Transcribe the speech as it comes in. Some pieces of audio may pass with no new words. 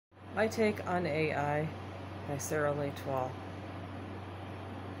My take on AI by Sarah Latwall.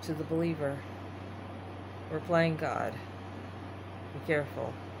 To the believer, we're playing God. Be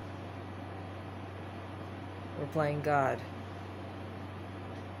careful. We're playing God.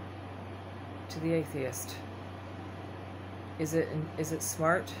 To the atheist, is it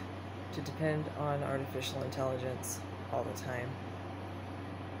smart to depend on artificial intelligence all the time?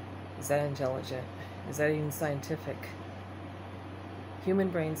 Is that intelligent? Is that even scientific? Human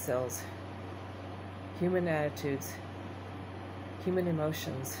brain cells, human attitudes, human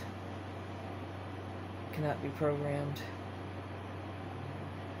emotions cannot be programmed.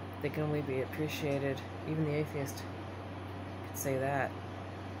 They can only be appreciated. Even the atheist could say that.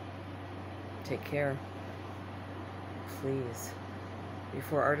 Take care, please,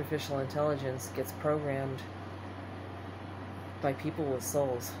 before artificial intelligence gets programmed by people with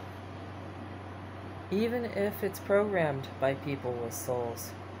souls. Even if it's programmed by people with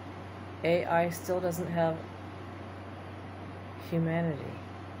souls, AI still doesn't have humanity.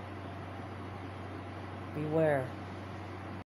 Beware.